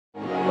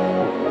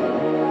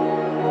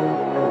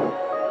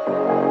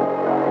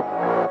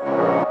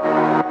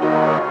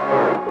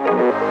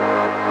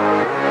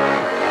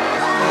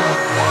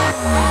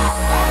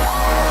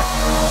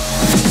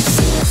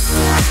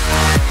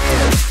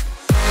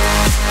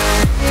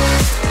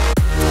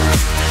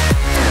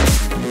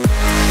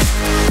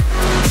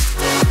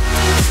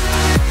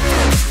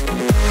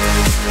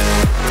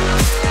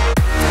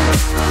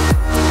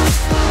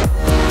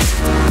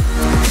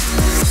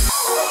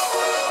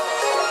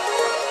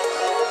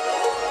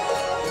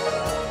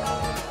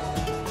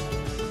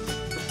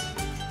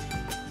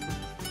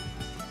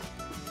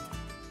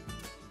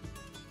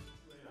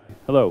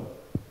Hello.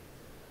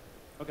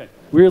 Okay,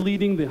 we're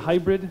leading the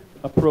hybrid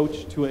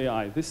approach to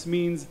AI. This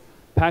means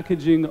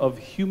packaging of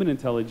human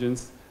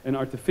intelligence and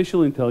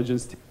artificial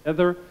intelligence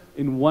together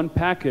in one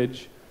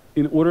package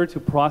in order to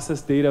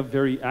process data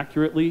very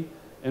accurately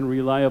and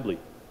reliably.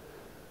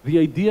 The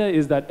idea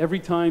is that every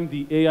time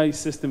the AI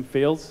system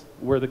fails,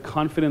 where the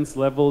confidence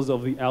levels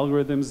of the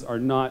algorithms are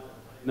not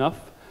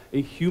enough,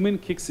 a human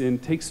kicks in,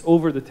 takes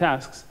over the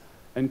tasks,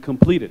 and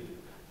complete it.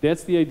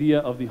 That's the idea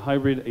of the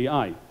hybrid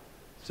AI.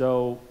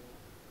 So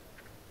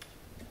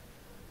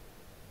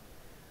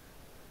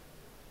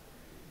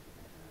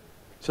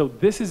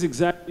this is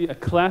exactly a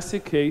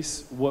classic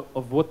case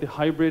of what the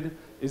hybrid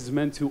is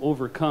meant to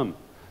overcome.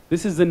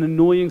 This is an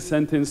annoying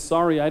sentence.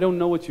 Sorry, I don't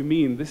know what you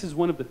mean. This is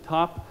one of the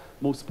top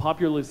most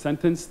popular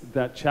sentences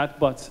that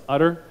chatbots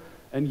utter,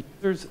 and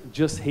users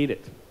just hate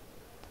it.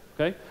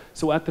 Okay?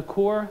 So at the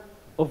core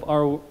of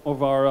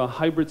our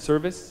hybrid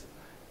service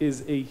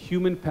is a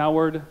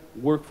human-powered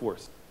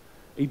workforce,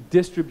 a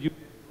distributed,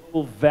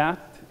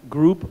 vast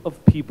group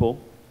of people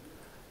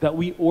that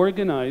we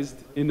organized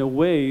in a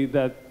way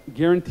that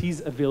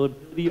guarantees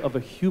availability of a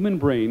human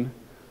brain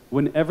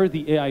whenever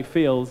the AI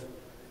fails,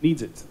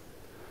 needs it.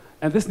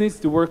 And this needs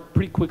to work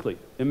pretty quickly.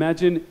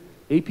 Imagine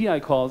API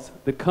calls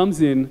that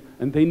comes in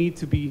and they need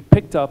to be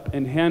picked up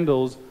and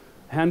handled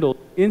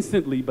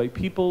instantly by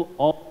people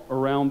all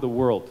around the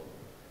world.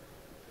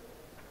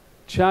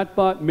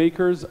 Chatbot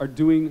makers are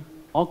doing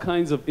all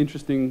kinds of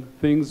interesting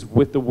things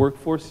with the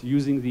workforce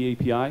using the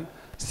API.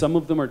 Some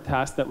of them are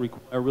tasks that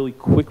require really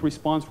quick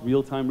response,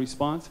 real-time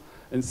response,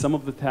 and some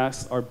of the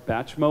tasks are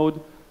batch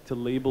mode to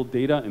label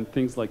data and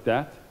things like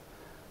that.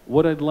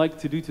 What I'd like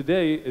to do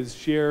today is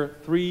share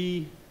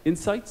 3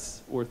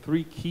 insights or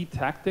 3 key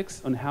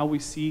tactics on how we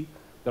see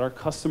that our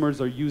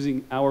customers are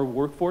using our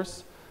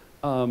workforce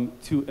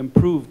to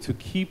improve, to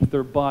keep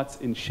their bots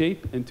in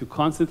shape and to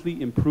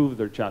constantly improve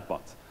their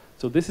chatbots.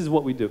 So this is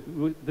what we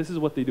do. This is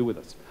what they do with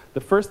us.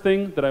 The first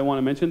thing that I want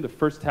to mention, the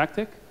first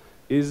tactic,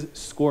 is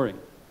scoring,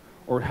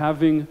 or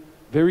having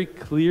very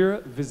clear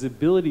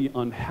visibility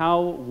on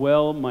how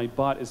well my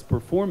bot is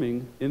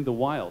performing in the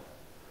wild.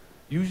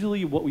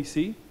 Usually what we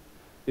see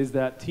is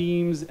that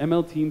teams,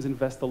 ML teams,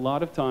 invest a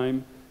lot of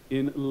time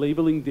in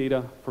labeling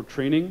data for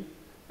training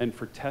and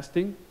for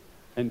testing,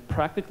 and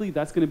practically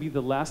that's going to be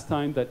the last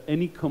time that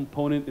any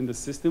component in the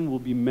system will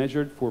be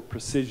measured for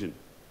precision.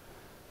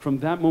 From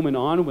that moment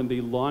on, when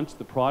they launch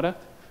the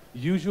product,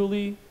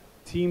 usually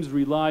teams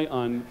rely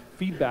on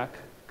feedback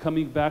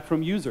coming back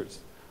from users.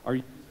 Are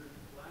users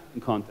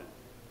flagging content?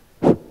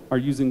 Are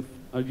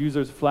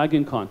users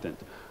flagging content?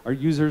 Are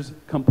users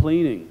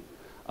complaining?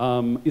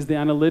 Is the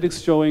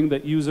analytics showing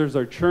that users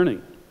are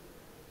churning?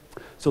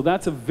 So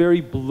that's a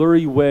very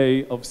blurry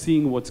way of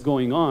seeing what's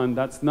going on.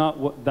 That's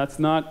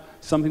not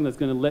something that's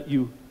going to let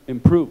you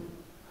improve.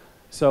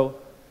 So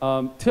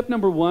tip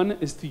number 1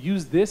 is to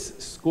use this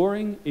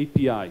scoring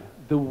API.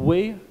 The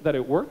way that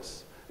it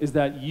works is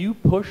that you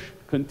push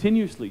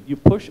continuously. You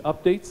push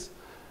updates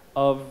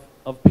of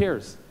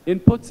pairs,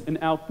 inputs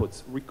and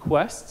outputs,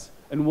 requests,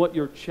 and what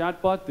your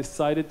chatbot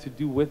decided to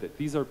do with it.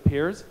 These are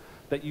pairs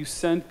that you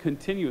send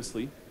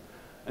continuously,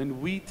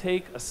 and we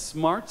take a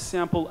smart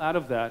sample out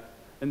of that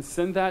and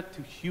send that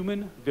to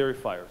human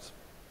verifiers,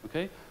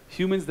 okay?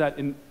 Humans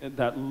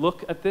that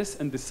look at this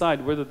and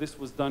decide whether this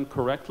was done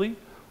correctly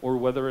or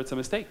whether it's a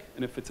mistake.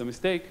 And if it's a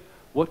mistake,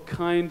 what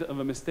kind of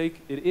a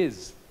mistake it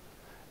is.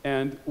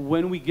 And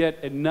when we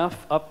get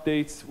enough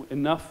updates,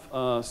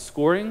 enough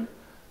scoring,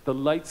 the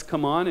lights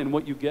come on, and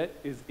what you get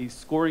is a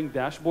scoring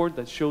dashboard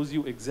that shows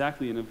you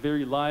exactly in a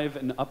very live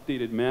and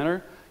updated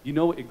manner. You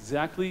know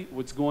exactly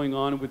what's going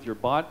on with your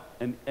bot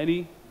at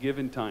any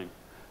given time.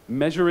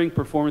 Measuring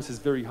performance is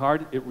very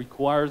hard. It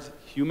requires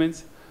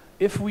humans.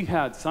 If we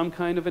had some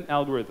kind of an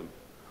algorithm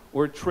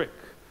or a trick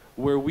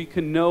where we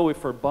can know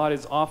if our bot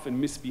is off and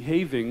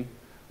misbehaving,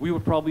 we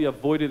would probably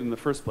avoid it in the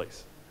first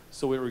place.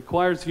 So it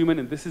requires human,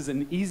 and this is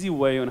an easy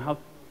way on how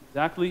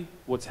exactly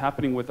what's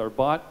happening with our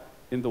bot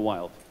in the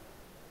wild.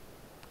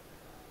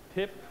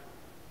 Tip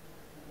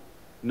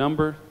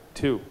number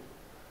 2.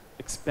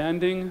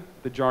 Expanding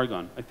the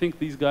jargon. I think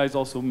these guys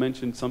also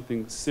mentioned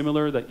something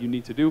similar that you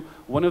need to do.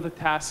 One of the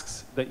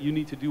tasks that you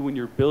need to do when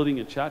you're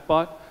building a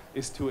chatbot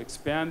is to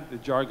expand the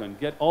jargon.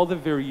 Get all the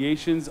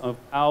variations of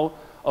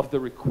the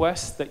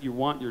requests that you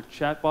want your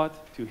chatbot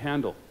to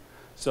handle.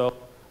 So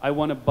I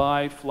want to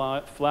buy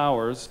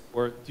flowers,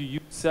 or do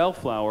you sell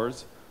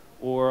flowers?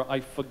 Or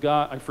I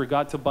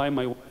forgot to buy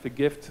my wife a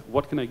gift.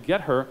 What can I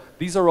get her?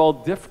 These are all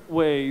different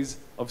ways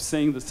of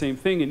saying the same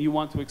thing, and you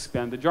want to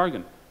expand the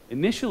jargon.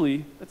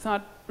 Initially, that's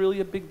not really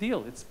a big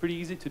deal. It's pretty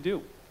easy to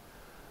do.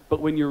 But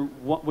when you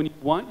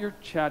want your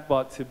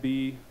chatbot to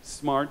be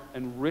smart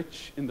and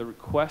rich in the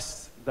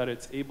requests that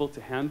it's able to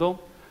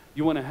handle,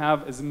 you want to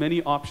have as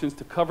many options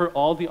to cover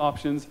all the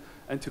options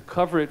and to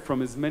cover it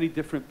from as many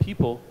different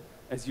people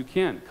as you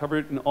can. Cover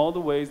it in all the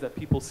ways that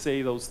people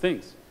say those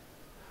things.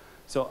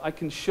 So I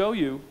can show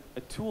you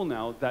a tool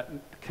now that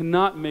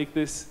cannot make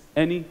this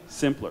any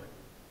simpler.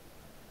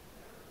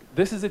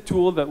 This is a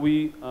tool that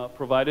we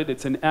provided.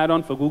 It's an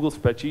add-on for Google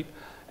Spreadsheet,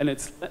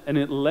 and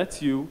it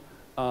lets you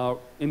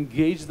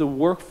engage the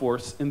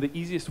workforce in the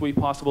easiest way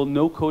possible.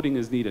 No coding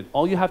is needed.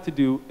 All you have to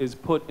do is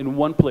put in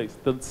one place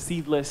the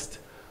seed list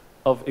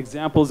of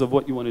examples of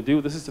what you want to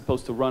do. This is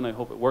supposed to run. I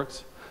hope it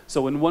works.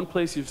 So in one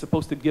place, you're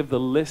supposed to give the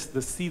list,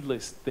 the seed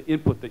list, the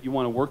input that you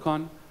want to work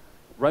on.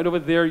 Right over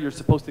there, you're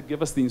supposed to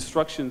give us the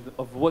instructions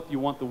of what you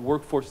want the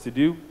workforce to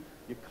do.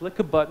 You click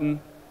a button,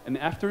 and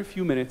after a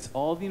few minutes,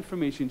 all the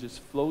information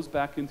just flows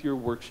back into your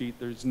worksheet.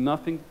 There's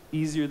nothing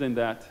easier than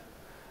that.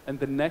 And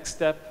the next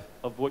step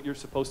of what you're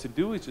supposed to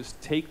do is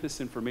just take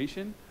this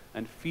information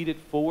and feed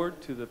it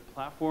forward to the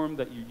platform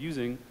that you're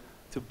using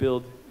to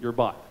build your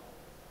bot.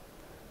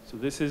 So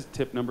this is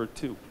tip number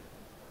 2.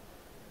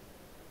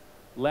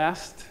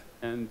 Last,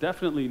 and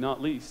definitely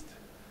not least,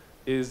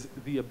 is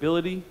the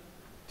ability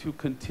to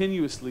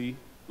continuously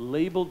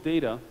label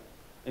data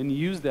and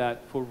use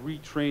that for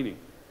retraining.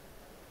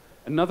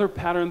 Another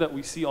pattern that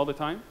we see all the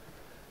time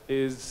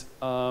is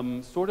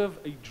sort of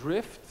a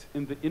drift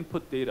in the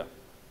input data.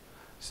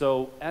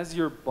 So as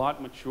your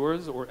bot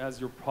matures or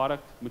as your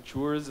product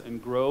matures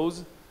and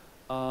grows,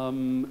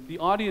 the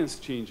audience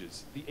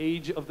changes, the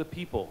age of the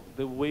people,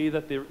 the way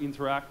that they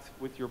interact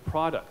with your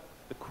product,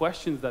 the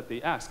questions that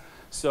they ask.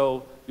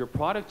 So your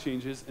product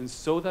changes, and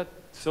so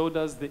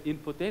does the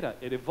input data.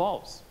 It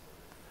evolves.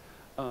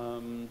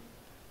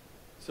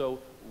 So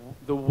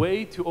the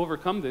way to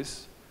overcome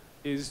this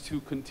is to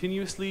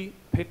continuously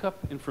pick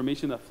up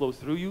information that flows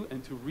through you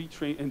and to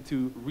retrain and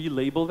to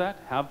relabel that,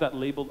 have that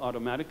labeled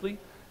automatically,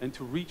 and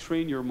to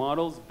retrain your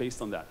models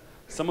based on that.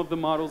 Some of the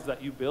models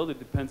that you build, it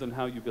depends on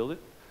how you build it.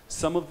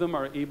 Some of them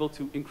are able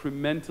to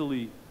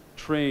incrementally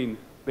train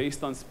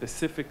based on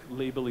specific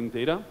labeling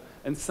data,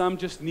 and some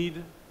just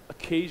need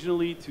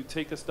occasionally to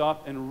take a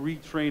stop and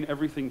retrain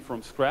everything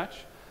from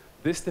scratch.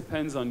 This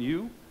depends on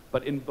you,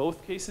 but in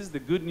both cases, the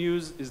good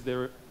news is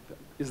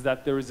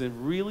that there is a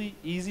really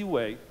easy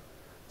way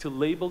to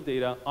label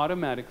data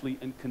automatically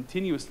and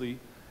continuously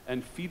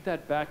and feed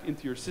that back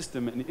into your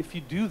system. And if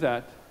you do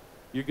that,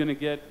 you're going to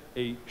get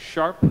a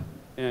sharp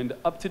and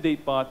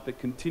up-to-date bot that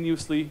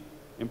continuously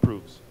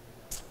improves.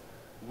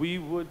 We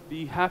would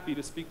be happy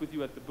to speak with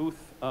you at the booth.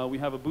 We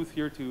have a booth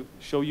here to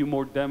show you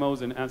more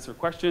demos and answer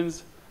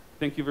questions.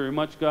 Thank you very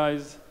much,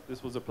 guys.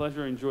 This was a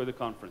pleasure. Enjoy the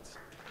conference.